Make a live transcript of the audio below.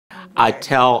I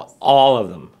tell all of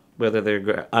them, whether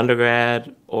they're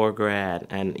undergrad or grad,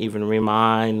 and even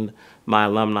remind my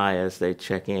alumni as they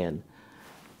check in.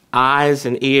 Eyes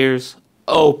and ears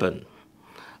open,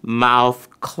 mouth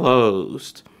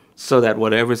closed, so that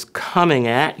whatever's coming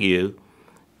at you,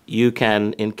 you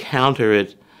can encounter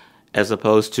it as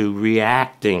opposed to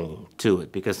reacting to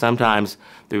it, because sometimes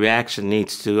the reaction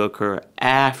needs to occur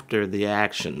after the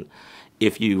action.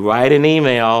 If you write an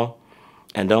email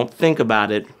and don't think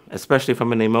about it, especially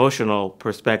from an emotional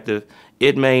perspective,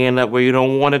 it may end up where you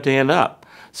don't want it to end up.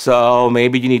 So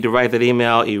maybe you need to write that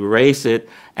email, erase it,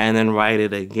 and then write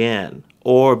it again.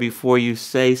 Or before you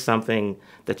say something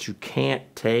that you can't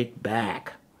take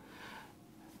back,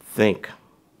 think,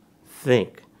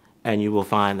 and you will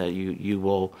find that you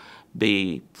will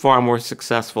be far more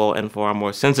successful and far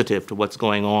more sensitive to what's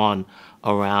going on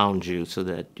around you, so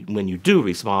that when you do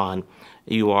respond,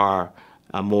 you are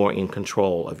more in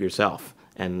control of yourself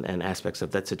and aspects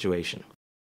of that situation.